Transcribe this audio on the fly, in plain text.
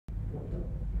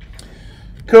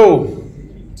Cool.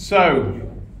 So,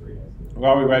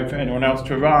 while we wait for anyone else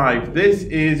to arrive, this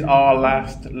is our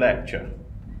last lecture.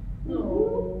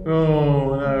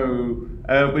 Oh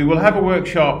no. We will have a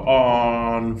workshop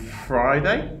on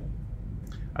Friday.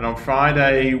 And on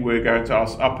Friday, we're going to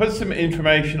I'll put some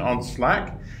information on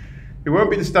Slack. It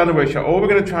won't be the standard workshop. All we're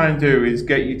going to try and do is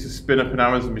get you to spin up an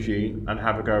Amazon machine and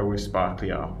have a go with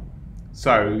SparklyR.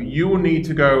 So you will need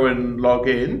to go and log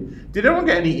in. Did anyone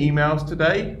get any emails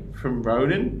today from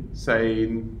Ronin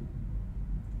saying,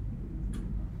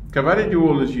 I've added you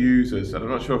all as users, and I'm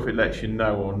not sure if it lets you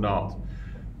know or not,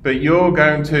 but you're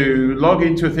going to log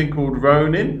into a thing called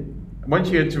Ronin. Once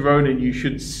you enter Ronin, you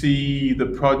should see the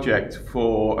project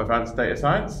for Advanced Data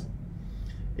Science.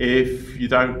 If you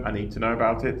don't, I need to know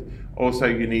about it. Also,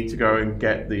 you need to go and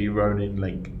get the Ronin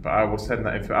link, but I will send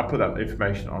that. I'll put that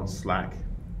information on Slack.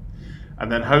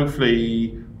 And then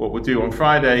hopefully what we'll do on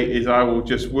Friday is I will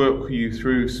just work you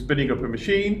through spinning up a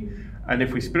machine. And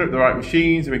if we spin up the right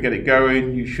machines and we get it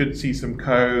going, you should see some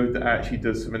code that actually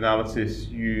does some analysis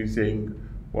using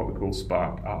what we call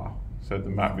SparkR. So the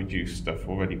MapReduce stuff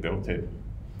already built in.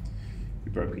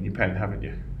 You've broken your pen, haven't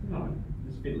you? No,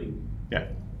 it's fiddling. Yeah.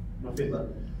 My fiddler.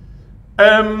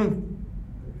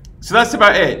 So that's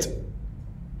about it.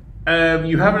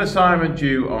 You have an assignment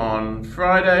due on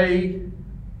Friday.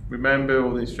 Remember,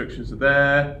 all the instructions are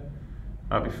there.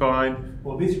 That'll be fine.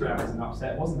 Well, this round was an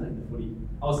upset, wasn't it, the footy?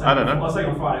 I don't know. I was saying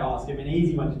on Friday, oh, it's going to be an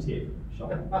easy one to tip.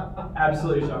 Shocking.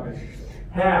 Absolutely shocking.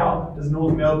 How does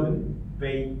North Melbourne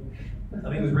beat, I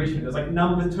think it was Richmond, it was like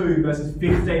number 2 versus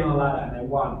 15 on the ladder, and they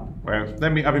won. Well,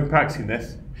 I've been practicing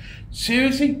this.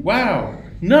 Seriously? Wow.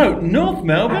 No, North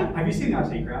Melbourne? Have you seen the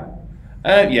RT crowd?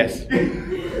 Yes.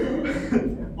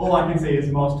 All I can see is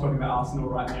Moss talking about Arsenal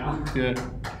right now. Yeah.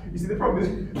 You see the problem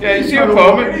is... Yeah, you see the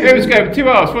problem? It was going 2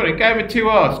 hours, wasn't it? Gave it 2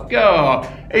 hours. God,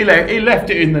 he left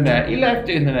it in the net. He left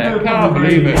it in the net. Can't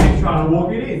believe it. He's trying to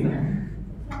walk it in.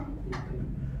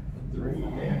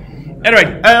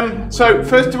 Anyway, so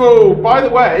first of all, by the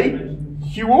way,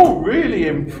 you all really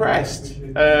impressed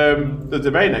the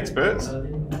domain experts.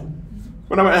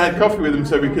 When I went and had coffee with them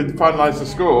so we could finalise the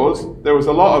scores, there was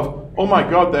a lot of, oh my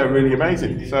God, they're really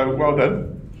amazing. So well done.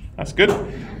 That's good.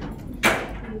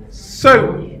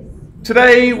 So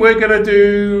today we're going to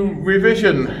do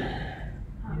revision.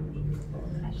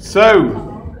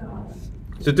 So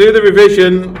to do the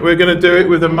revision, we're going to do it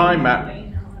with a mind map.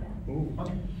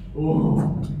 Ooh.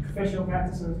 Professional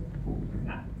practices.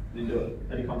 Nah, didn't do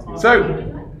it.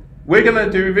 So we're going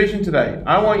to do revision today.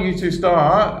 I want you to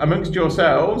start amongst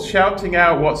yourselves shouting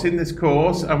out what's in this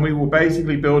course, and we will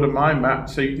basically build a mind map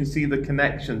so you can see the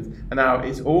connections. And now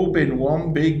it's all been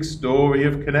one big story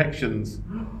of connections.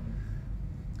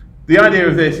 The idea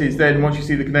of this is then once you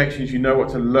see the connections, you know what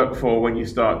to look for when you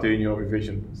start doing your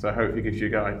revision. So hopefully it gives you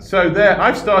a guide. So there,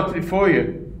 I've started it for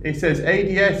you. It says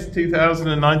ADS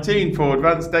 2019 for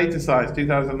Advanced Data Science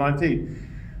 2019.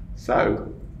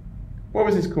 So, what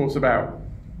was this course about?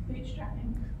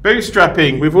 Bootstrapping.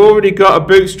 Bootstrapping. We've already got a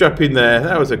bootstrapping there.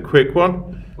 That was a quick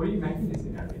one. What are you making this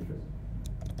in out of interest?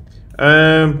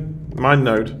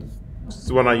 MindNode. It's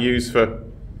the one I use for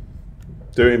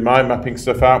doing mind mapping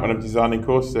stuff out when I'm designing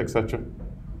courses, etc.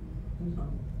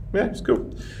 Yeah, it's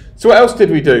cool. So what else did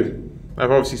we do?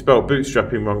 I've obviously spelled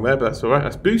bootstrapping wrong there, but that's all right.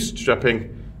 That's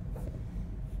bootstrapping.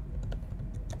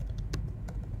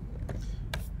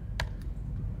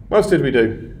 What else did we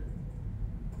do?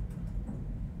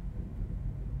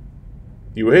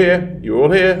 You were here. You were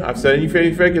all here. I've said you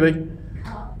things regularly.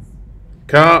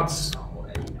 Carts.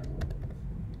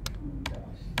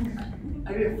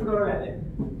 I forgot about it.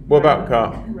 What about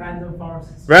cart? Random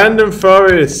forests. Random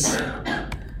forests.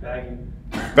 Bagging.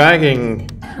 Bagging.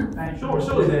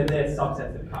 Surely they're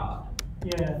subsets of cart.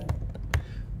 Yeah.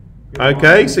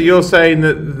 Okay, so you're saying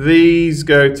that these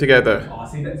go together. Oh,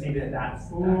 that's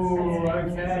ooh,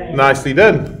 okay. Nicely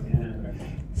done. Yeah.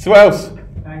 So what else?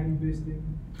 Bagging,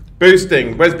 boosting.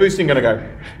 Boosting. Where's boosting going to go?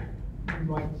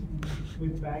 Like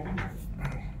with bagging.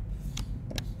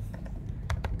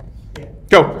 Yeah.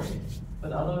 Go.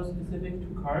 But are those specific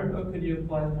to card, or could you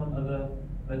apply them on other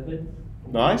methods?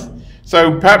 Nice.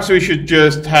 So perhaps we should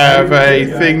just have a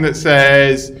thing that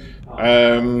says,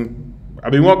 I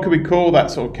mean, what could we call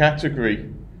that sort of category?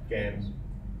 Gams.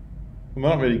 Well,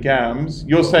 not really gams.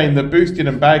 You're saying that boosting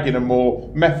and bagging are more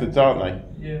methods, aren't they?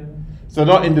 Yeah. So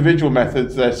they're not individual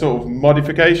methods, they're sort of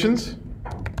modifications.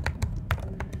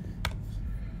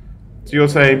 So you're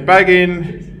saying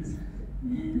bagging,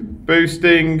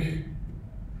 boosting,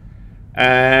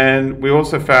 and we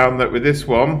also found that with this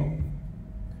one,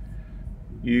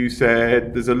 you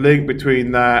said there's a link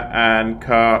between that and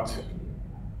cart.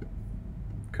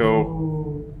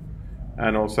 Cool.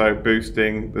 and also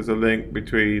boosting. There's a link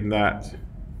between that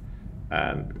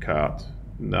and cart.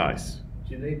 Nice.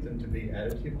 Do you need them to be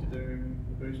additive to do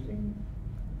the boosting?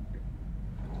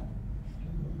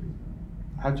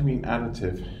 How do you mean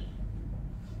additive?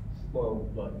 Well,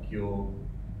 like your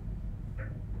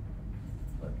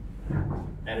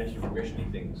additive regression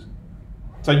things.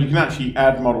 So you can actually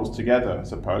add models together, I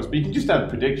suppose, but you can just add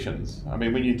predictions. I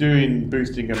mean, when you're doing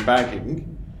boosting and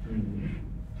bagging,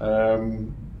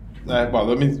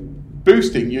 well, I mean,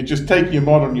 boosting, you're just taking your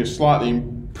model and you're slightly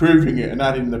improving it and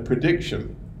adding the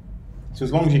prediction. So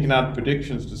as long as you can add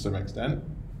predictions to some extent,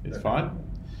 it's fine.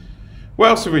 What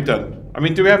else have we done? I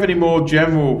mean, do we have any more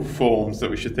general forms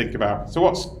that we should think about? So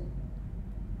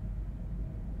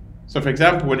for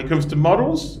example, when it comes to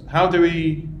models, how do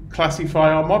we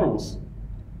classify our models?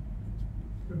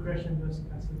 Regression versus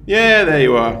classification. Yeah, there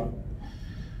you are.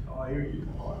 Oh, you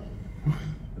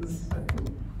This is so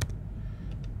cool.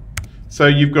 So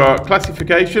you've got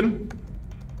classification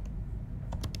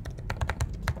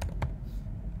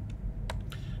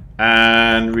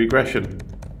and regression.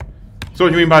 So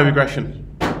what do you mean by regression?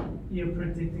 You're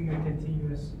predicting a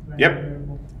continuous Yep.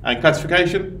 variable. And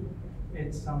classification?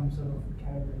 It's some sort of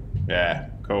category. Yeah,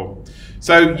 cool.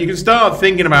 So you can start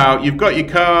thinking about, you've got your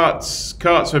carts.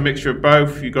 Carts are a mixture of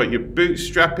both. You've got your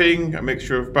bootstrapping, a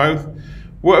mixture of both.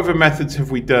 What other methods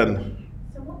have we done?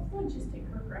 So what's logistic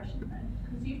regression then?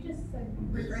 Because you just said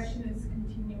regression is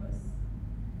continuous.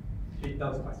 It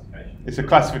does classification. It's a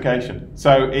classification.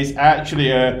 So it's actually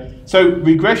so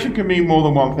regression can mean more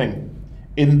than one thing.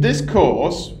 In this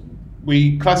course,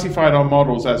 we classified our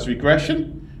models as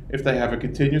regression if they have a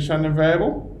continuous random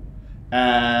variable,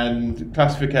 and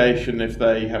classification if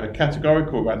they have a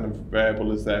categorical random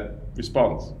variable as their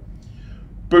response.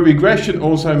 But regression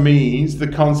also means the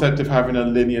concept of having a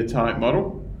linear type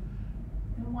model.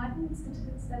 And why didn't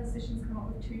statisticians come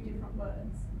up with two different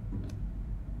words?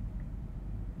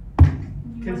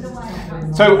 You wonder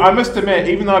why. So I must admit,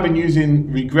 even though I've been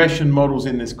using regression models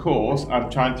in this course, I'm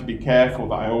trying to be careful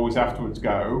that I always afterwards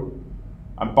go,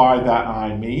 and by that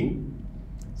I mean.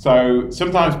 So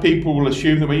sometimes people will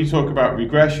assume that when you talk about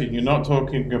regression, you're not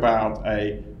talking about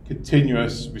a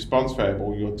continuous response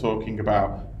variable, you're talking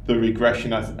about the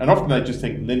regression as, and often they just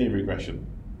think linear regression.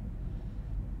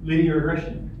 Linear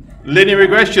regression. Linear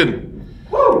regression.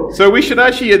 Woo! So we should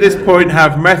actually at this point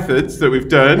have methods that we've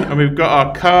done, and we've got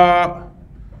our cart,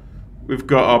 we've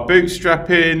got our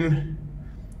bootstrapping,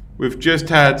 we've just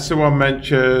had someone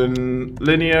mention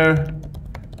linear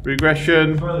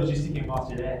regression, Throw logistic in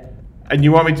whilst you're there. and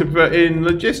you want me to put in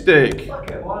logistic. Fuck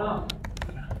it, why not?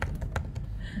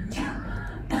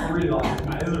 I really like this,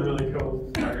 mate. This is a really cool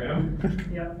program.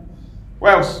 Yeah.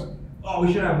 What else? Oh,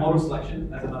 we should have model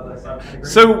selection as another subcategory.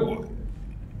 So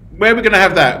where are we going to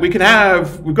have that? We've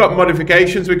got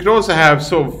modifications. We could also have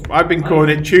sort of, I've been calling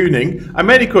it tuning. I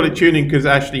mainly call it tuning because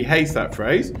Ashley hates that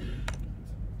phrase.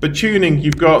 But tuning,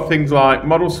 you've got things like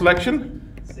model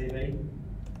selection, CV.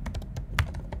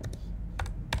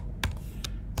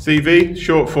 CV,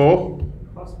 short for.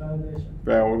 Cross validation.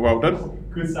 Very well done.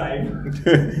 Good save.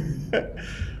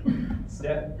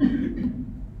 Step.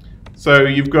 So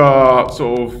you've got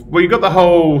sort of, well, you've got the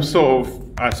whole sort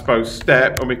of, I suppose,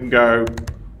 step, and we can go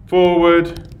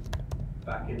forward,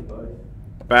 Back in both.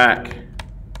 back,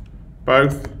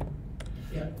 both.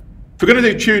 Yeah. If we're going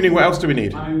to do tuning, what else do we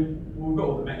need? I mean, we've got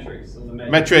all the metrics. All the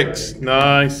Metrics,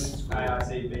 nice.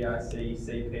 AIC, BIC,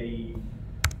 CP.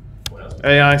 What else?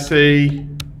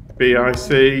 AIC,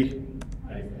 BIC,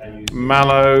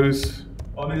 Mallows,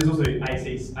 Oh, I mean, there's also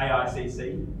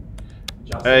AICC.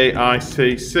 Just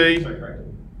AICC. So correct.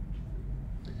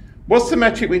 What's the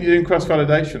metric when you're doing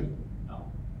cross-validation? Oh.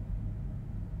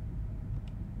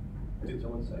 Did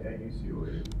someone say AUC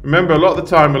or? Remember, a lot of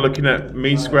the time we're looking at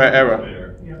mean square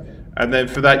error. Yeah. And then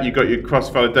for that, you've got your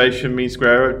cross-validation, mean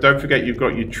square error. Don't forget you've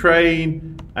got your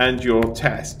train and your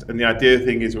test. And the idea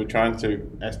thing is we're trying to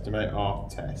estimate our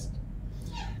test.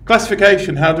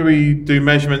 Classification, how do we do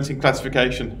measurements in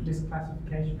classification? Just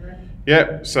classification rate.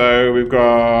 Yep, so we've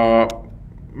got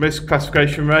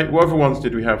misclassification rate. What other ones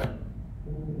did we have?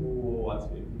 Ooh, that's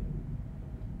good.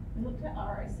 We looked at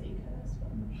ROC curves, but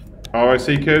I'm not sure where that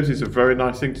ROC curves is a very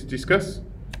nice thing to discuss.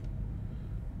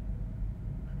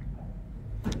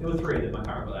 There were three that I can't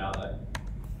remember out though.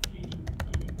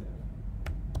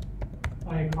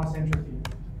 Oh, yeah, cross entropy.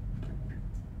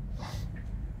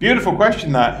 Beautiful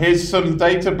question that. Here's some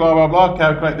data, blah, blah, blah.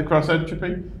 Calculate the cross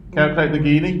entropy. Calculate the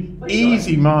Gini.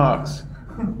 Easy marks.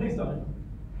 Please don't.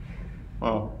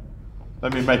 Well,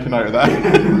 let me make a note of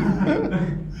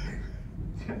that.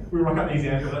 We rock up these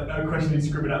answers, but no question, you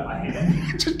scribble it out by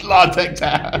hand. Just LaTeX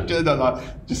out.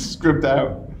 Just scribbled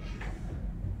out.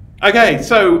 Okay,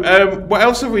 so what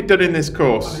else have we done in this I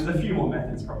course? mean, there's a few more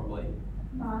methods probably.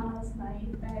 Mars,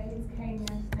 naive Bayes, K-means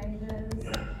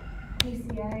Davis,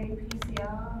 PCA,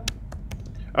 PCR.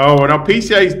 Oh, and our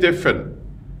PCA is different.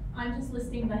 I'm just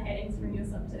listing the headings from your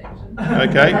subsection.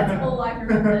 Okay. That's all I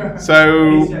remember. So,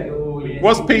 PCA, oh, yes.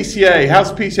 what's PCA?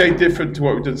 How's PCA different to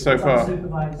what we've done so far?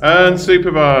 Unsupervised.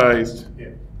 Unsupervised. Yeah.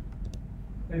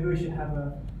 Maybe we should have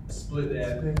a Split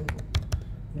there. split.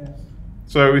 Yeah.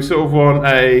 So we sort of want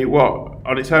a, what,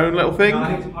 on its own little thing? No, I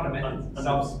think it's part of methods.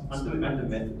 Under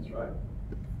methods, right?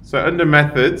 So under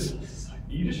methods.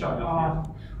 You just showing off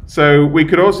now. So we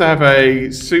could also have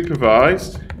a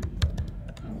supervised.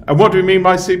 And what do we mean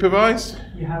by supervised?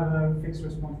 You have a fixed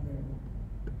response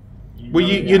variable. Well,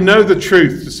 you know the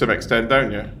truth to some extent,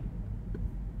 don't you?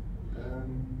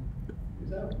 Is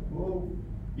that, well,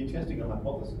 you're testing a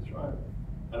hypothesis, right?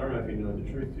 I don't know if you know the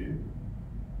truth, do you?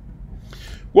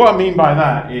 What I mean by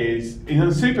that is, in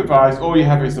unsupervised, all you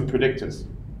have is the predictors.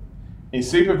 In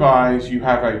supervised, you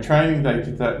have a training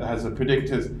data that has the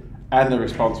predictors and the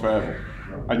response variable.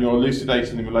 And you're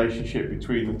elucidating the relationship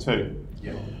between the two.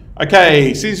 Yeah.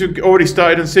 Okay, since we've already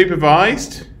started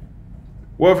unsupervised,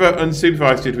 what other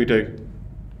unsupervised did we do?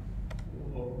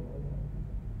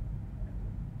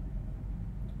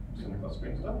 Some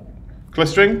clustering stuff.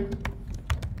 Clustering.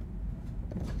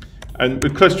 And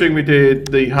with clustering, we did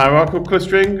the hierarchical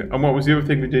clustering. And what was the other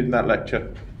thing we did in that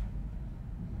lecture?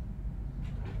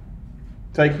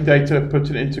 Taking data,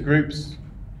 putting it into groups.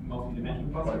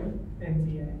 Multi-dimensional clustering.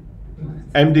 MDA.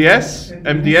 MDS.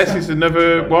 MDS is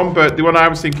another one, but the one I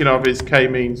was thinking of is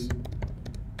k-means.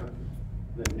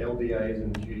 Then LDAs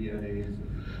and GDAs.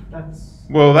 That's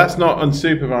Well, that's not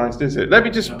unsupervised, is it? Let me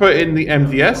just put in the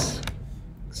MDS.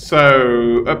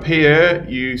 So up here,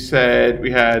 you said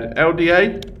we had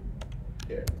LDA,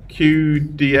 Yeah.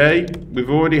 QDA. We've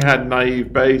already had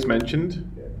naive Bayes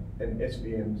mentioned. Yeah. And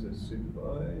SVMs are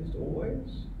supervised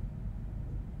always.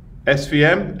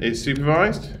 SVM is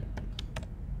supervised.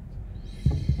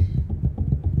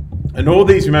 And all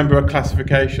these, remember, are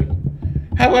classification.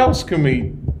 How else can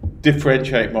we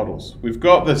differentiate models? We've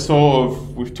got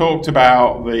the we've talked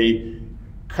about the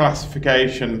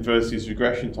classification versus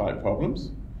regression type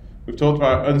problems. We've talked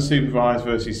about unsupervised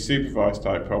versus supervised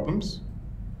type problems.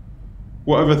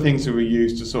 What other things have we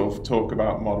used to sort of talk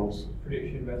about models?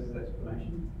 Prediction versus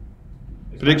explanation.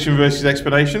 Prediction versus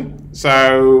explanation.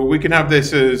 So we can have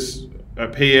this as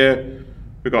up here.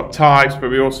 We've got types, but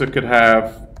we also could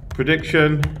have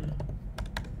prediction,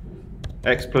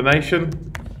 explanation.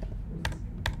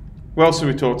 What else have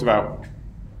we talked about?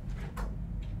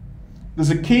 There's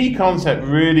a key concept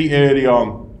really early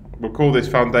on. We'll call this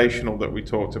foundational that we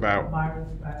talked about. bias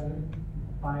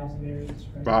variance.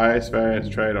 Right? Bias, variance,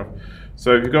 trade-off.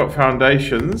 So if you've got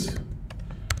foundations,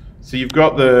 so you've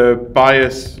got the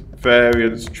bias,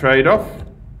 variance, trade-off.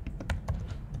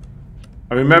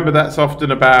 And remember that's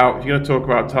often about, if you're going to talk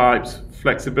about types,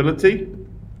 flexibility.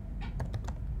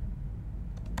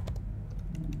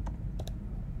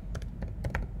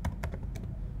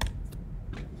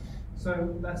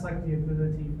 So that's like the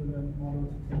ability for the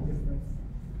model to take different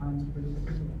kinds of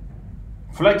predictors.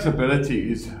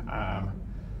 Flexibility is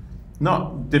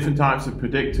not different types of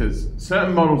predictors.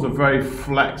 Certain models are very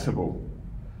flexible.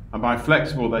 And by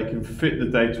flexible, they can fit the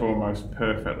data almost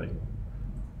perfectly.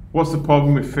 What's the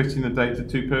problem with fitting the data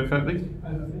too perfectly?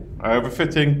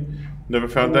 Overfitting, another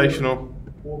foundational.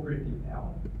 Or predictive power.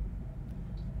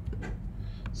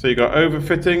 So you got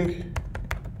overfitting.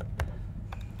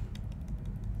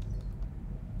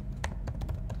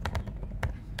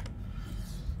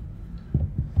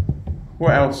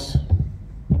 What else?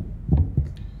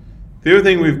 The other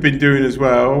thing we've been doing as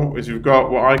well is we've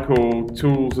got what I call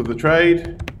tools of the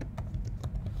trade.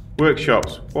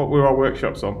 Workshops. What were our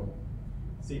workshops on?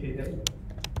 CPP.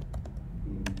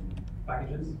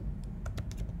 Packages. And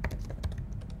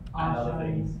R other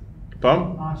shiny. things.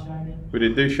 Bum? R shiny. We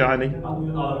didn't do shiny.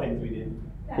 Other things we did.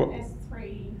 That What?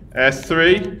 S3.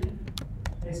 S3.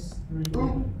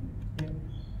 S3. Yep.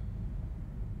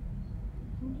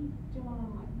 Can you do one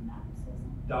on like maps or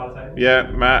something? Data tables.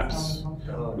 Yeah, maps.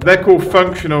 Oh, They're called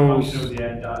functionals. Functionals,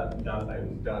 yeah, data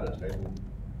tables. Data table.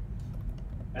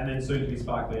 And then soon to be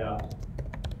Sparkly Art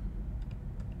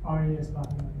RES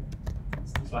button.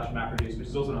 / MapReduce, which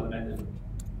is also another method.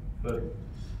 But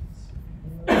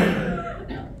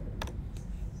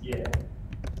yeah,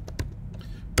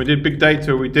 We did big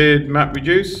data, we did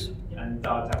MapReduce. and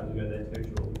data tables will go there too,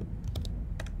 surely.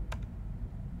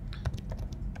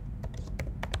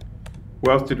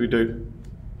 What else did we do?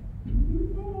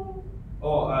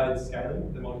 Or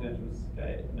scaling, the multidimensional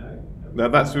scale. No. No,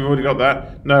 we've already got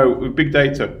that. No, with big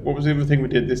data. What was the other thing we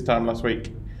did this time last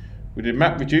week? We did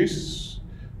map reduce.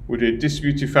 We did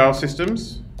distributed file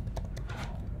systems.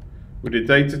 We did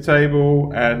data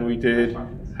table, and we did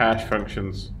hash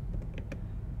functions.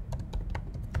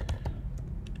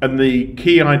 And the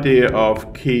key idea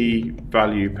of key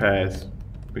value pairs,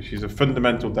 which is a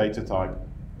fundamental data type.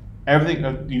 Everything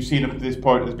that you've seen up to this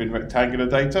point has been rectangular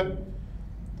data.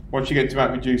 Once you get to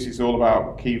MapReduce, it's all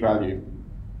about key value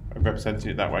and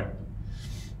representing it that way.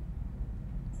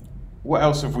 What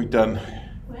else have we done?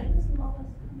 Where does Lotus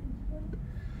come into it?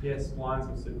 Yes, lines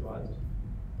are supervised.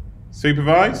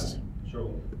 Supervised? Sure.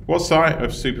 What site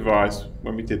of supervised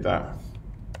when we did that?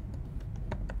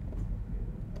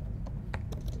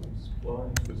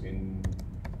 Splines was in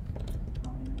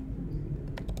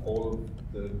all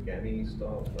of the GAMI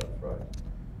style stuff, right?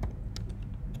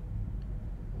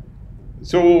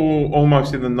 It's all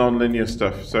almost in the non-linear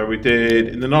stuff. So we did,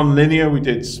 in the non-linear, we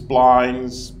did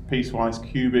splines, piecewise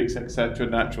cubics, etc.,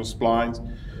 natural splines.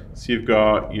 So you've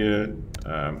got your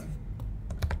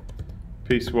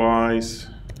piecewise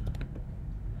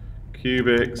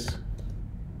cubics,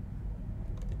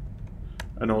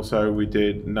 and also we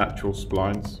did natural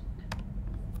splines.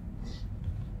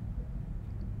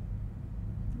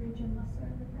 Region lasso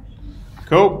regression.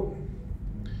 Cool.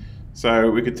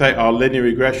 So we could take our linear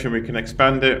regression, we can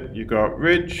expand it. You've got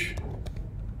ridge,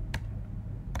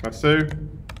 lasso.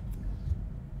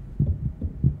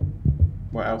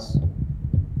 What else?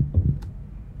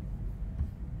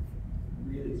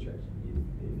 Really stretching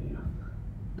it now.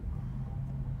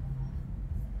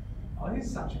 Oh, this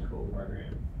is such a cool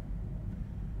program.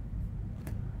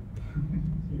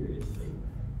 Seriously.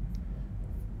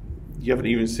 You haven't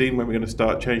even seen when we're going to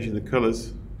start changing the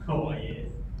colours. Oh, yes.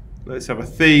 Let's have a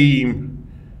theme.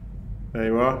 There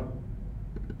you are.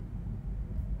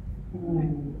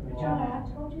 Joe, I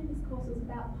told you this course was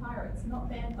about pirates, not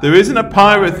vampires. There isn't a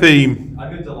pirate theme. I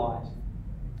got delight.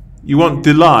 You want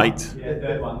delight? Yeah,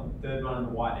 third one. Third one in the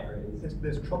white areas.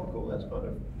 There's tropical, that's kind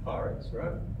of pirates,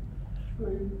 right?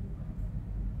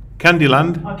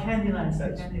 Candyland. Oh, Candyland.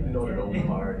 That's Candyland. not at all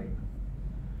pirate.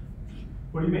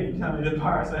 What do you mean? You tell me the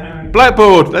pirates are having.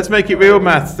 Blackboard. Let's make it real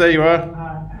maths. There you are.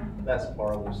 That's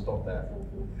horrible, stop that.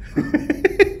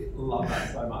 Love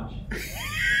that so much.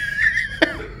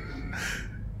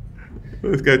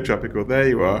 Let's go tropical. There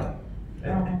you are.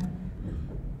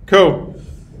 Cool.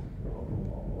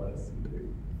 What else did we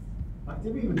do? Like,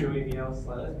 did we even do anything else?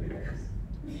 Like, let's be honest.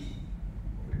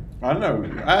 I don't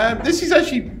know. This is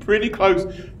actually pretty close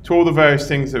to all the various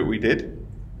things that we did.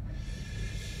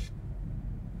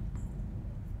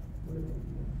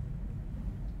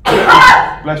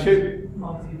 Bless you.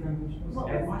 What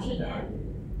was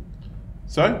EM?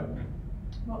 So?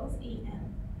 What was EM?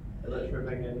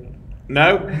 Electromagnetic.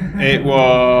 No, it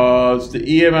was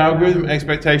the EM algorithm,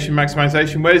 expectation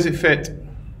maximization. Where does it fit?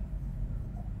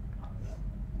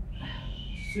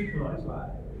 Supervised.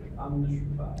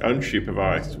 Unsupervised.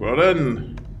 Unsupervised. Well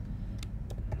done.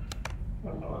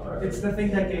 It's the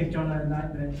thing that gave John a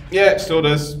nightmare. Yeah, it still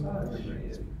does.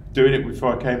 Doing it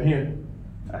before I came here.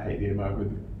 I hate the EM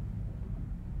algorithm.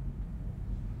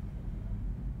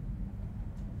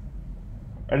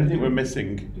 Anything we're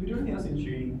missing? Did we do anything else in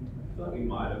tuning? I feel like we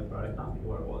might have, but I can't think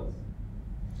what it was.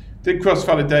 Did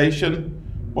cross-validation.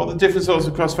 What are the different sorts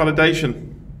of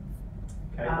cross-validation?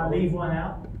 Okay, Leave one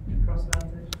out. Cross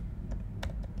validation.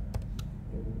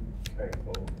 Okay,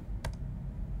 cool.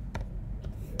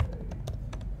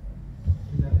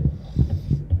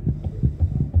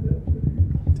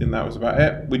 I think that was about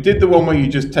it. We did the one where you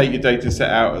just take your data set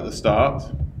out at the start.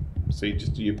 So you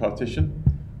just do your partition.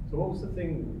 So what was the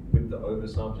thing with the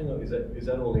oversampling? Or is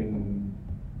that all in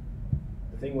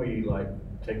the thing where you like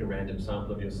take a random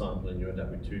sample of your sample and you end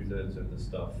up with 2/3 of the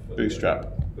stuff? Bootstrap.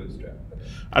 Bootstrap. Okay.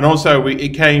 And also, it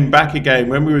came back again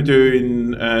when we were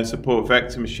doing support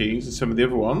vector machines and some of the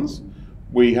other ones.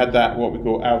 We had that what we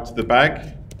call out of the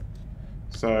bag.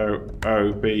 So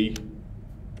OB,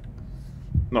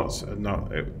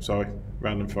 sorry,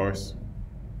 random forest.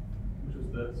 Which was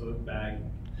the sort of bag.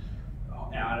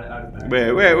 Out of the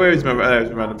bag. Where is my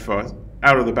random forest?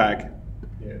 Out of the bag.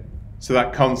 Yeah. So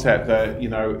that concept that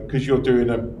because you're doing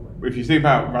if you think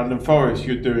about random forest,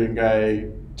 you're doing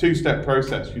a two-step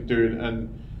process. You're doing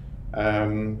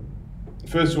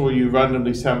first of all, you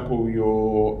randomly sample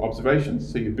your observations,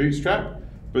 so you bootstrap,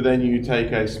 but then you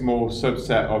take a small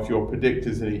subset of your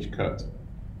predictors in each cut.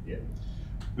 Yeah.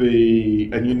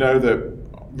 And you know that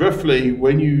roughly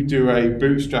when you do a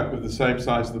bootstrap of the same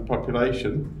size of the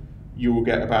population, you will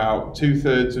get about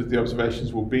 2/3 of the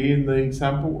observations will be in the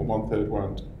sample and 1/3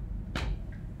 won't.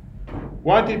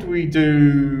 Why did we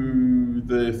do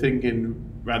the thing in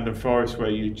random forest where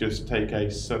you just take a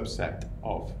subset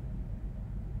of?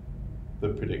 the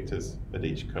predictors at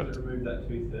each cut. Remove that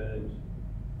 2/3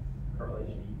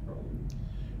 correlation problem.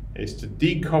 It's to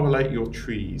decorrelate your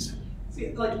trees.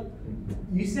 See, like,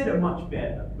 you said it much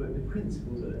better, but the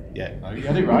principles are there. Yeah, no, you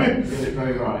had it right. You had it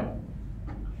very right.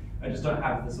 I just don't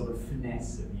have the sort of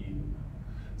finesse of you.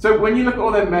 So when you look at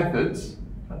all their methods,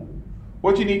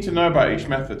 what do you need to know about each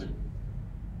method?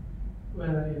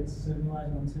 Whether it's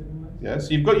supervised or unsupervised. Yeah,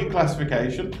 so you've got your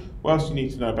classification. What else do you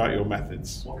need to know about your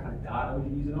methods? What kind of data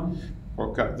would you use it on?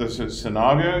 What kind of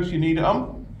scenarios you need it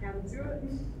on? How to do it.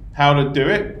 How to do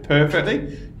it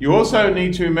perfectly. You also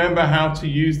need to remember how to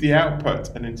use the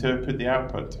output and interpret the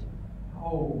output.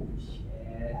 Oh,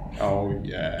 yeah. Oh And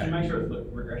yeah. make sure it's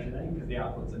regression then, because the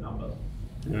output's a number.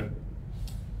 Yeah.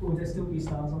 Will there still be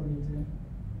stars on the internet?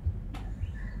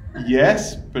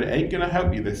 Yes, but it ain't gonna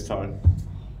help you this time.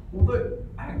 Although,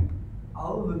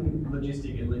 other than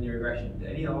logistic and linear regression, do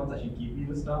any other ones actually give you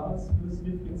the stars for the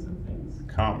significance of things?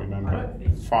 Can't I remember. don't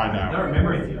think. Find I don't out.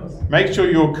 remember anything else. Make sure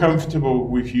you're comfortable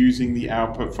with using the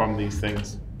output from these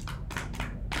things.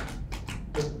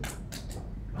 I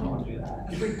don't want to do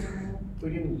that. We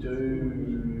didn't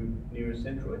do nearest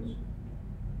centroids.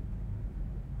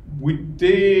 We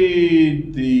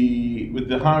did with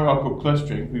the hierarchical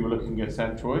clustering, we were looking at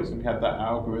centroids and we had that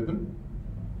algorithm.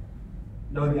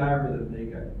 No, the algorithm, there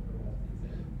you go.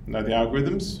 Know the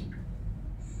algorithms?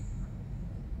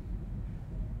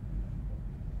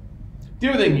 The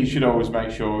other thing you should always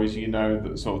make sure is you know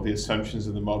that sort of the assumptions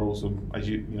of the models and as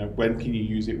you know when can you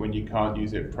use it, when you can't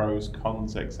use it, pros,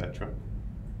 cons, etc.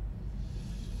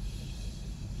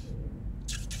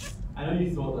 I know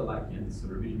you thought that this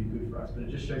sort of revision would be good for us, but it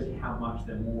just shows you how much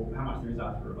there is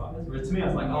after revise. Whereas to me, I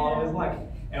was like, oh, there's like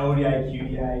LDA,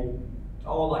 QDA,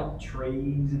 like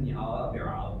trees, and that'd be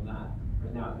rather than that.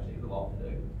 But now it's actually a lot to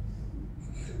do.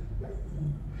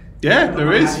 Yeah, I'm there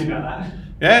not is. happy about that.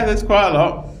 Yeah, there's quite a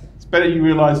lot. It's better you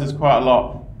realise there's quite a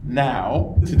lot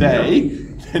now, today,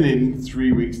 than in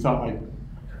 3 weeks' time.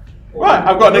 Right,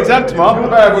 I've got an exam tomorrow.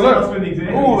 Better have a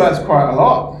look. Oh, that's quite a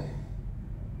lot.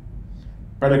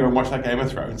 Better go and watch that Game of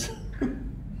Thrones.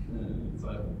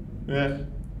 So, Yeah.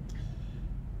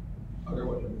 I'll go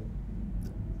watch it.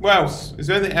 What else? Is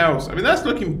there anything else? I mean, that's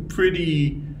looking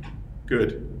pretty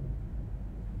good.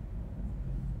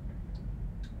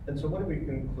 And so what do we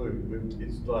conclude?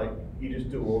 It's like you just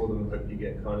do all of them and hope you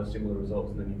get kind of similar results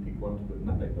and then you pick one to put in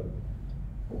the paper?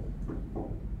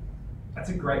 That's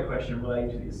a great question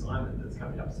relating to the assignment that's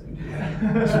coming up soon.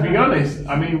 To be honest,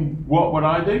 I mean, what would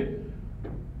I do?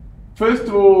 First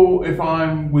of all, if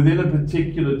I'm within a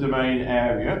particular domain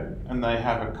area and they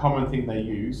have a common thing they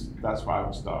use, that's what I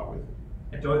would start with.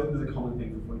 I don't think there's a common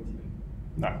thing for footy tipping.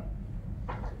 No.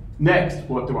 Next,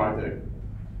 what do I do?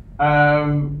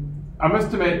 I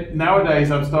must admit, nowadays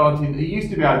I'm starting, it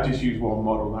used to be I'd just use one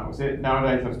model, that was it.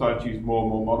 Nowadays I've started to use more and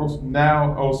more models.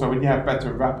 Now, also, when you have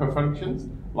better wrapper functions,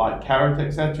 like caret,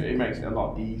 etc., it makes it a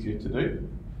lot easier to do.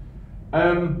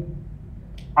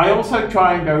 I also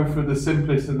try and go for the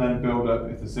simplest and then build up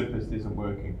if the simplest isn't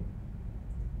working.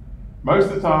 Most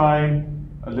of the time,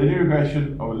 a linear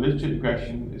regression or a legit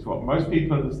regression is what most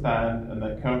people understand and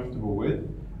they're comfortable with.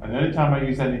 And the only time I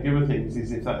use any of the other things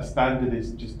is if that standard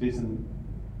just isn't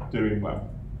doing well.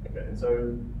 Okay, and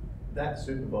so that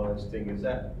supervised thing,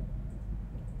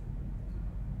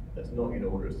 that's not in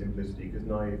order of simplicity because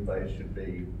naive Bayes should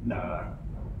be No.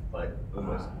 like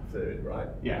almost third, right?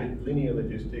 Yeah. Linear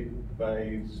logistic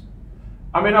Bayes.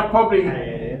 I mean, I probably,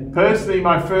 And- personally,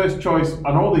 my first choice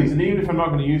on all these, and even if I'm not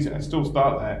going to use it, I still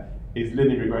start there, is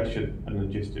linear regression and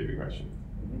logistic regression.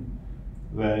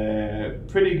 They're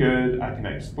pretty good, I can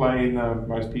explain them,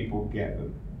 most people get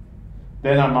them.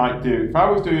 Then I might do, if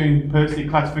I was doing personally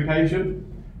classification,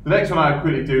 the next one I'd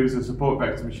quickly do is a support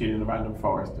vector machine in a random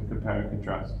forest and compare and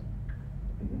contrast.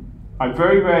 I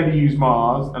very rarely use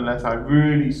Mars unless I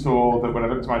really saw that when I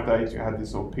looked at my data, it had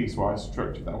this sort of piecewise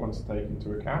structure that I wanted to take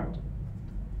into account.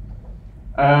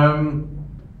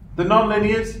 The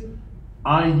non-linears,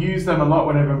 I use them a lot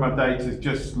whenever my data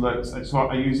just looks, so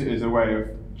I use it as a way of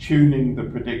tuning the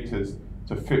predictors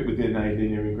to fit within a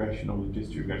linear regression or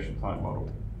logistic regression type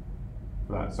model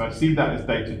for that. So I see that as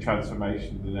data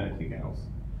transformation than anything else.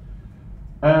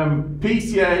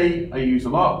 PCA I use a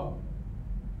lot.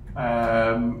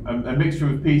 A mixture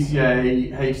of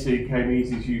PCA, HC,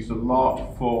 K-means is used a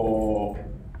lot for,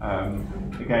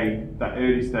 again, that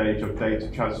early stage of data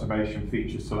transformation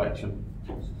feature selection.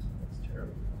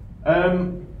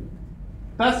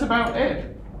 That's about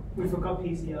it. We forgot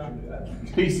PCR.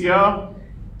 PCR.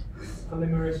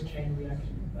 Polymerase chain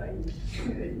reaction.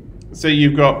 So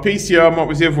you've got PCR, and what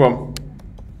was the other one?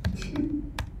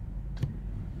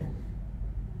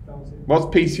 What's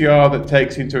PCR that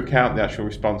takes into account the actual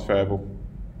response variable?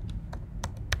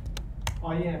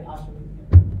 Oh yeah, partially.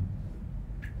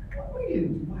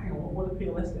 What did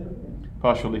PLS stand for?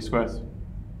 Partial least squares.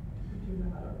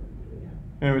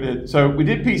 Yeah, we did. So we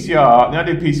did PCR. Now I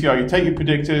did PCR. You take your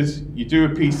predictors, you do a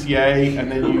PCA,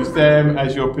 and then use them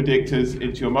as your predictors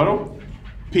into your model.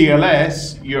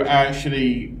 PLS, you're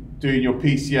actually doing your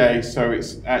PCA so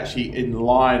it's actually in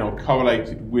line or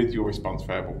correlated with your response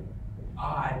variable.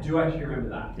 I do actually remember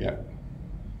that. Yeah.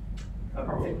 I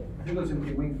think it was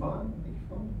in week 5.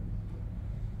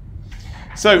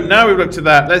 So now we've looked at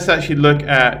that, let's actually look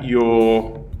at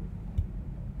your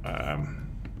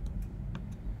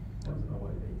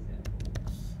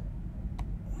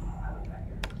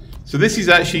so this is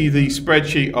actually the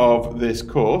spreadsheet of this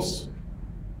course.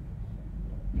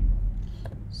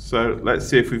 So let's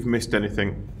see if we've missed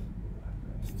anything.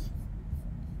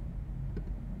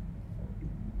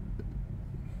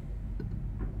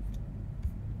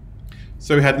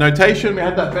 So we had notation, we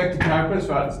had that vector calculus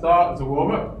right at the start as a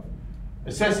warm-up.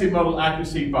 Assessing model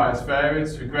accuracy, bias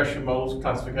variance, regression models,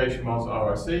 classification models,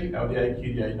 RRC, LDA,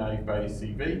 QDA, naive Bayes,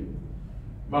 CV.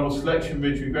 Model selection,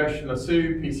 ridge regression, lasso,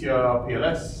 PCR,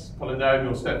 PLS,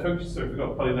 polynomial step function, so we've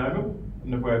got polynomial,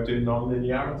 another way of doing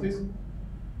non-linearities.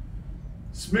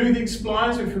 Smoothing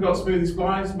splines, we forgot smoothing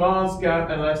splines, Mars, gap,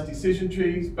 NLS decision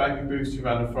trees, bagging boosting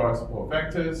random forest support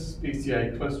vectors,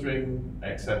 PCA clustering,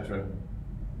 etc.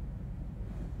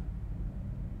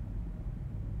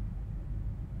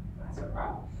 That's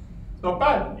alright. It's not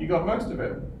bad, you got most of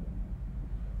it.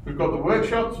 We've got the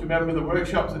workshops, remember the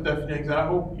workshops are definitely an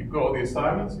example. You've got all the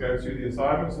assignments, go through the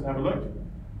assignments and have a look.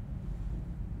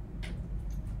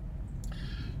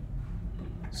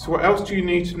 So what else do you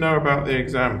need to know about the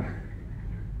exam?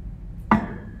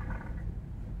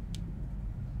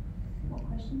 What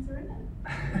questions are in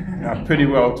it? I've pretty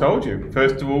well told you.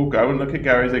 First of all, go and look at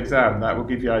Gary's exam. That will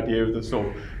give you an idea of the sort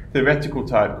of theoretical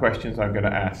type questions I'm going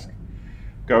to ask.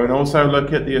 Go and also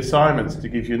look at the assignments to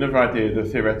give you another idea of the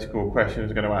theoretical questions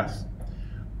I'm going to ask.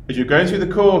 As you're going through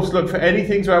the course, look for any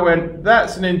things where I went,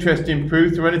 that's an interesting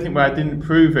proof, or anything where I didn't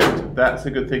prove it. That's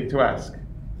a good thing to ask.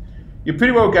 You're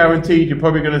pretty well guaranteed you're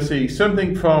probably going to see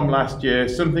something from last year,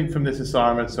 something from this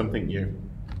assignment, something new,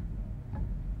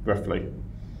 roughly.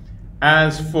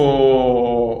 As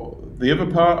for the other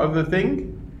part of the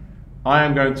thing, I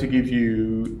am going to give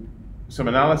you some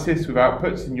analysis with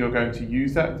outputs, and you're going to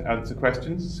use that to answer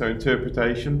questions, so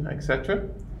interpretation, etc.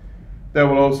 There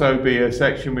will also be a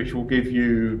section which will give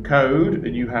you code,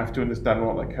 and you have to understand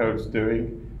what that code's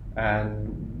doing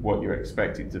and what you're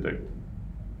expected to do.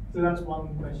 So that's one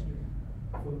question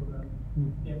for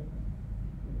yeah.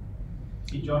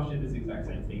 See, Josh did this exact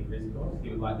same thing for his course. He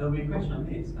was like, there'll be a question on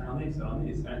this, and on this, and on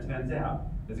this, and it turns out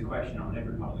there's a question on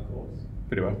every part of the course.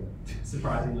 Pretty well.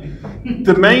 Surprisingly.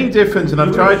 The main difference, and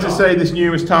I've tried to say this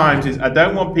numerous times, is I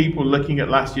don't want people looking at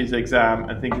last year's exam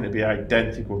and thinking it'd be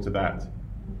identical to that.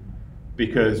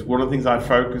 Because one of the things I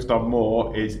focused on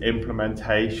more is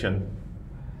implementation.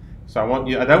 So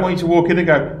I don't want you to walk in and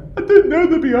go, I didn't know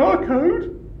there'd be R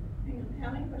code. Hang on,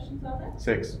 how many questions are there?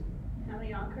 6. How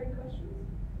many R-code questions?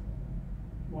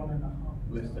 1.5.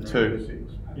 Less than 2.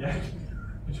 6. Yeah.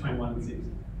 Between 1 and 6.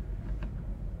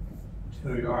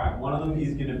 2. Alright, one of them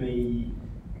is going to be.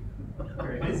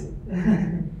 Here it is.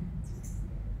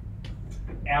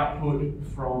 Output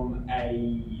from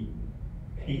a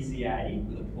PCA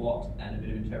with a plot and a bit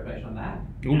of interpretation on that.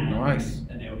 Ooh, and nice.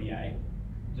 An LDA.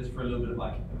 Just for a little bit of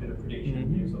like a bit of prediction,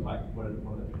 Mhm. sort of like what it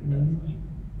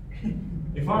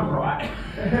If I'm right.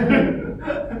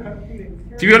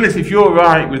 To be honest, if you're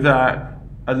right with that,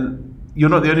 you're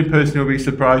not the only person who'll be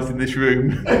surprised in this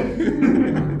room.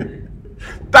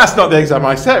 That's not the exam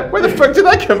I set. Where the fuck did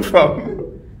that come from?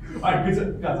 Alright, guys,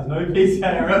 there's no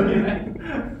PCA around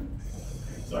here.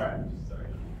 Sorry, I'm just sorry.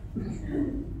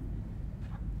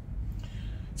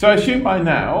 So I assume by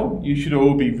now you should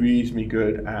all be reasonably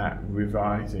good at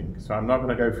revising. So I'm not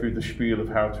going to go through the spiel of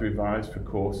how to revise for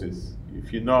courses.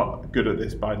 If you're not good at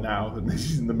this by now, then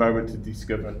this isn't the moment to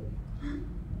discover.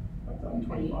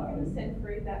 Are you going to send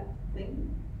through that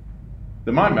thing?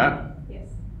 The mind map? Yes.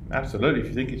 Absolutely. If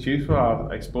you think it's useful,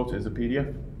 I'll export it as a PDF.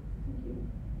 Thank you.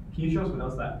 Can you show us what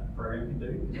else that program can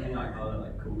do? Any like other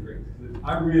like cool tricks?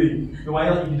 I really the way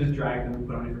like you can just drag them and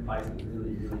put them in different places is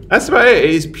really. That's about it.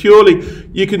 It's purely,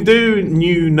 you can do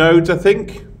new nodes, I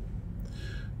think.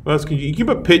 What else can you can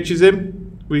put pictures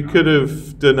in. We could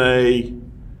have done a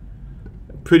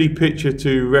pretty picture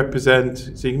to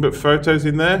represent, so you can put photos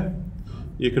in there.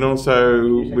 You can also,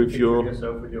 You with your,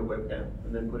 yourself with your webcam.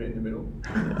 and then put it in the middle?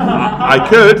 I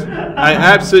could, I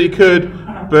absolutely could,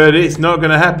 but it's not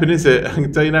going to happen, is it? I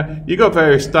can tell you now. You've got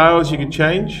various styles you can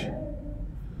change.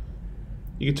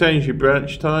 You can change your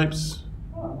branch types.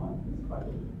 Oh, that's quite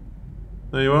good.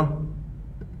 There you are.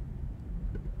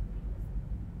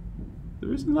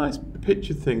 There is a nice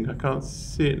picture thing. I can't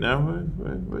see it now.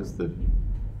 Where's the...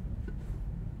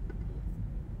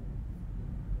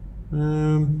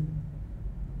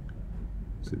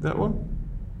 Is it that one?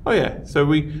 Oh yeah. So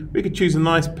we could choose a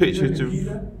nice picture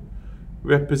to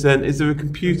represent. Is there a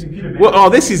computer? Well, oh,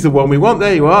 this is the one we want.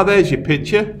 There you are. There's your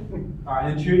picture.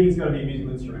 Alright, and tuning's got to be a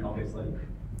musical instrument, obviously.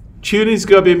 Tuning's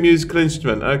got to be a musical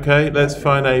instrument. Okay, let's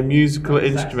find a musical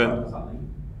instrument. Saxophone or something.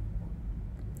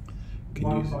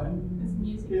 Can you,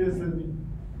 There's music.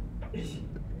 Here's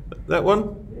the that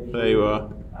one? There you are.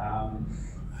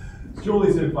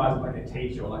 Surely supervised like a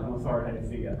teacher or like an authoritative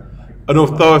figure. An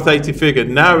authoritative figure.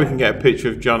 Now we can get a picture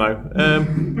of Jono.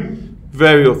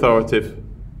 Very authoritative.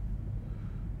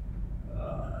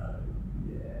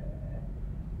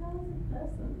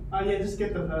 Oh yeah, just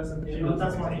get the person. She Yeah, looks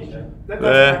that's like a my teacher. teacher. That's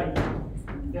There.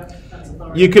 Patty. Yep, that's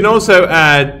authority. You can also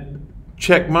add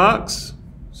check marks,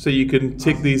 so you can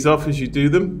tick these off as you do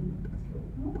them.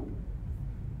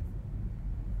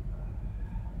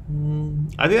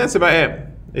 I think that's about it.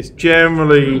 It's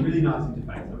generally, Really nice interface.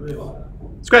 I really like that.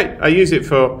 it's great. I use it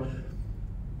for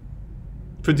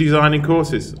designing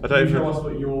courses. I Can you don't. show us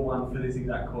what your one for this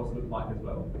exact course looked like as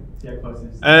well? See how close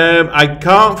it is. I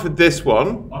can't for this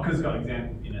one, Oh, because it's got an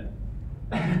exam in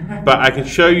it. but I can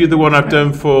show you the one I've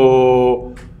done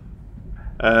for.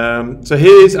 So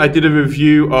here's, I did a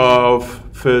review of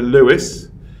for Lewis.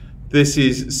 This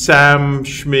is Sam,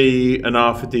 Shmi, and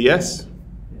R for DS.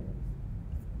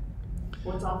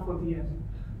 What's up for the end?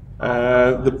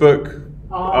 The book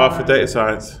R for Data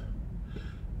Science.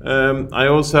 I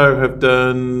also have Oh,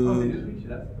 done. this picture,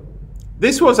 that's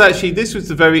cool. This was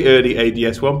the very early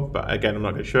ADS one, but again, I'm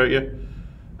not going to show it you.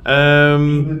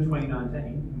 England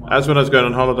 2019. That's when I was going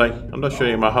on holiday. I'm not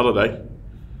showing you my holiday.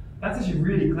 That's actually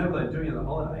really clever. They're doing it on the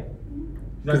holiday.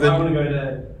 Like, 'Cause I then- want to go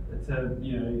to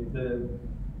you know the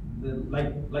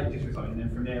Lake District or something, and then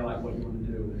from there, like what you want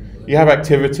to do. You have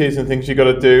activities and things you got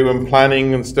to do and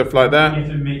planning and stuff like You that. have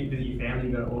to meet with your family.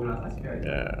 You got to organise. That's great.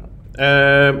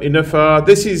 Yeah. Enough.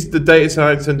 This is the data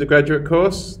science undergraduate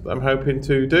course that I'm hoping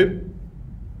to do.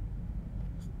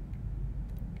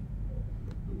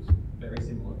 Looks very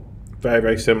similar. Very,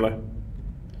 very similar.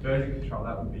 Version control.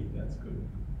 That's good.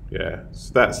 Yeah,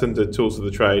 so that's under tools of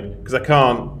the trade because I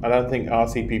don't think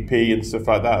RCPP and stuff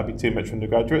like that would be too much for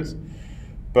undergraduates.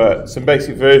 But some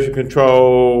basic version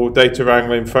control, data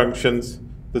wrangling functions,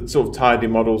 the sort of tidy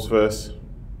models first.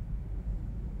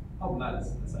 Oh no,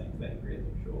 that's the same thing, really,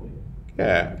 surely.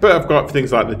 Yeah, but I've got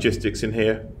things like logistics in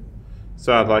here.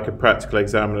 So I'd like a practical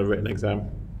exam and a written exam.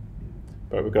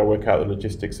 But we've got to work out the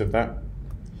logistics of that.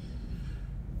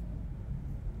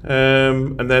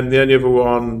 And then the only other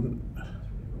one,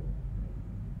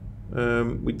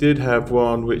 we did have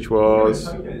one which was,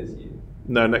 Tokyo this year.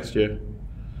 no, next year.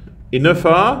 Enough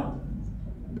R.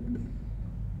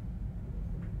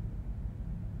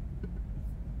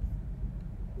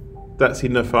 That's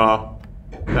Enough R.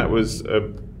 That was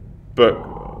a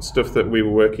book, stuff that we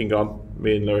were working on,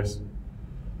 me and Lewis.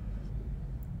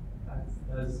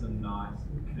 That's some nice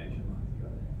connection lines you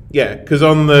got there. Yeah, because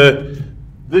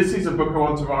this is a book I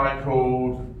want to write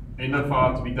called Enough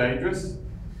R to be Dangerous,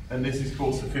 and this is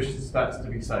called Sufficient Stats to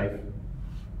be Safe.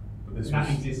 But this That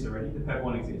was, exists already. The purple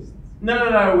one exists.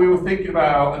 no, we were thinking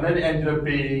about, and then it ended up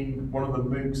being one of the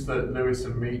MOOCs that Lewis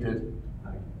and me did.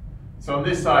 Okay. So on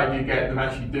this side you get them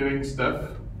actually doing stuff,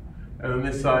 and on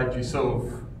this side you sort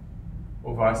of,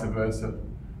 or vice versa.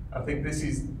 I think this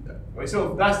is, well,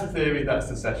 sort of, that's the theory, that's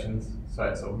the sessions, so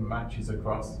it sort of matches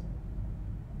across.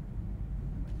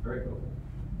 Very cool.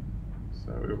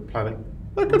 So we were planning.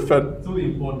 Oh, good fun. It's all the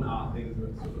important art things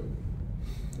that sort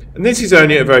of. And this is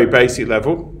only at a very basic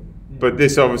level, but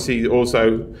this obviously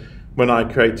also, when I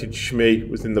created Shmi,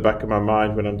 was in the back of my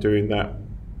mind when I'm doing that.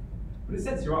 But it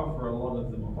sets you up for a lot of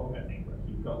the more complicated things. Like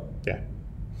you've got Yeah.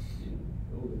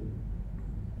 all the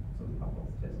sort of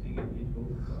hypothesis testing and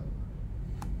intervals and stuff.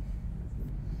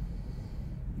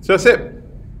 So that's it.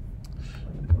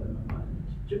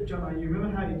 John, you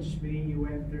remember how in SHME you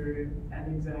went through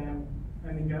an exam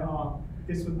and you go, oh,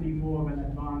 this would be more of an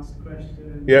advanced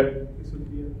question. Yep. This would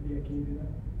be a key to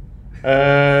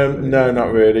that. No,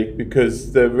 not really,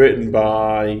 because they're written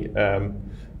by,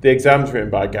 the exam's written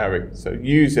by Gary. So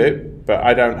use it, but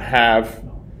I don't have,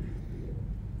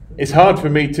 it's hard for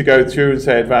me to go through and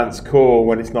say advanced core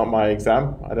when it's not my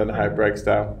exam. I don't know how it breaks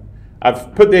down.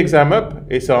 I've put the exam up.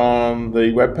 It's on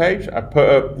the webpage. I put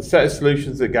up the set of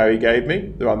solutions that Gary gave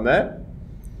me. They're on there.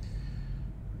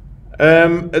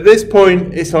 At this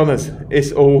point, it's honours.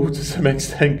 It's all to some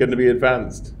extent going to be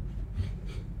advanced.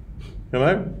 You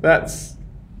know, that's.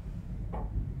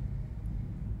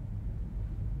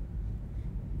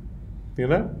 You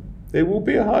know, it will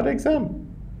be a hard exam.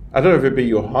 I don't know if it'll be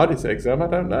your hardest exam. I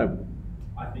don't know.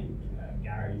 I think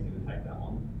Gary's going to take that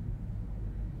one.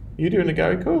 You doing a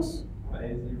Gary course? But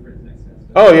it's for his next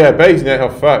semester. Oh yeah, Bayesian. Oh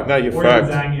fuck, no, you're Or fucked.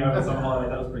 even Zangy over summer holiday,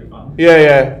 that was pretty fun.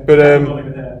 Yeah, but Not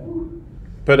even there.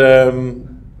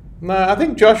 no, I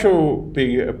think Josh will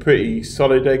be a pretty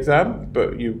solid exam,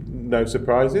 but no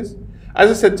surprises. As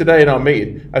I said today in our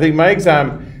meeting, I think my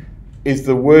exam is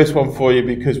the worst one for you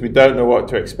because we don't know what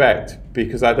to expect,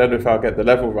 because I don't know if I'll get the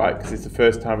level right because it's the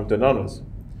first time I've done honours.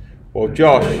 Or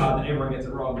Josh. It's really hard that everyone gets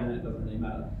it wrong and it doesn't really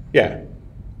matter. Yeah.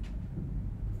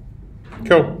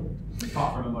 Cool.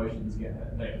 Apart from emotions get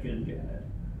hurt, they feelings get hurt.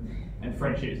 And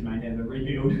friendships may never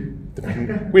rebuild.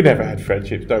 We never had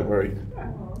friendships, don't worry.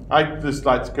 I just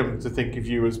like to come to think of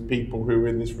you as people who are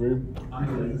in this room.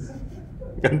 Underlings.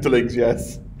 Underlings,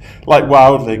 yes. Like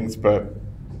wildlings, but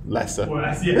lesser.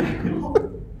 Worse, yeah.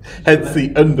 Hence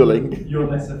the underling. You're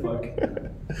lesser folk.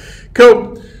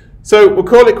 Cool. So we'll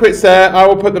call it quits there. I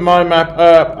will put the mind map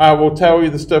up. I will tell you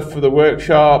the stuff for the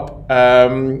workshop.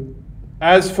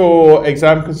 As for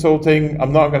exam consulting,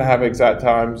 I'm not going to have exact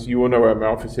times. You all know where my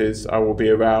office is. I will be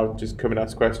around. Just come and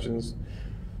ask questions.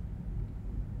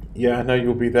 Yeah, I know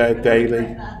you'll be there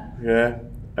daily. Yeah.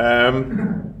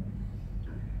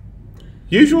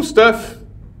 Usual stuff,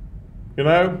 you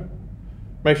know.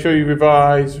 Make sure you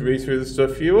revise, read through the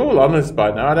stuff. You're all honest by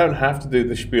now. I don't have to do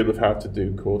the spiel of how to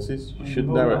do courses. You should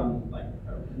know it. Like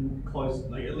close,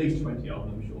 like at least 20 of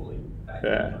them, surely.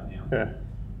 Yeah. Yeah.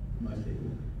 Most people.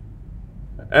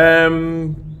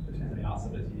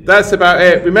 That's about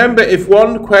it. Remember, if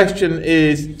one question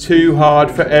is too hard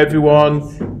for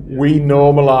everyone, we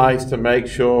normalise to make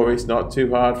sure it's not too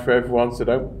hard for everyone, so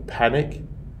don't panic.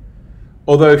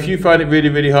 Although if you find it really,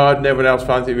 really hard and everyone else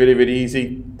finds it really, really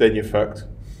easy, then you're fucked.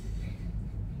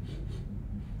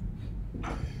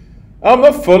 I'm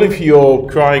not falling for your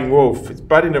crying wolf. It's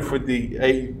bad enough with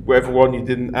the whatever one you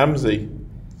did in AMSI.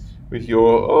 With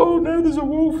your, oh no, there's a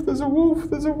wolf, there's a wolf,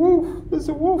 there's a wolf, there's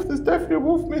a wolf, there's definitely a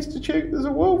wolf, Mr. Tuke, there's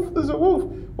a wolf, there's a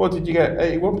wolf. What did you get,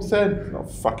 81%? Not a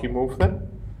fucking wolf then.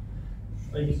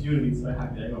 Like, you would have been so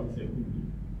happy they got it, wouldn't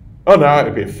you? Oh no, it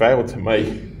would be a fail to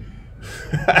me.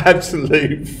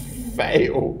 Absolute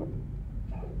fail.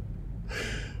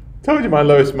 Told you my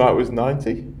lowest mark was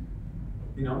 90.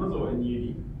 In honours or in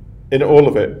uni? In all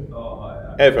of it.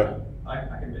 Oh, Ever. I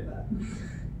can bet that.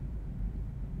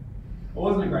 I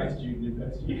wasn't a great student in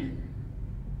first year.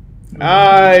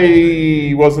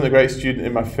 I wasn't a great student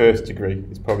in my first degree.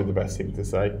 It's probably the best thing to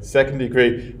say. Second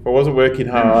degree, if I wasn't working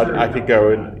hard, sure I could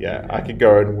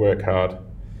go and work hard.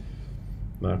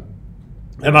 No.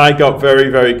 And I got very,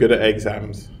 very good at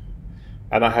exams.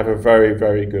 And I have a very,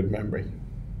 very good memory.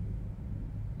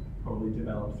 Probably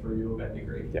developed through your vet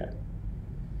degree. Yeah.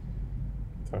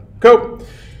 So, cool.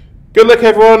 Good luck,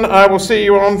 everyone. I will see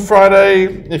you on Friday.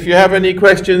 If you have any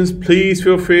questions, please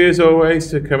feel free, as always,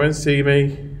 to come and see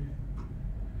me.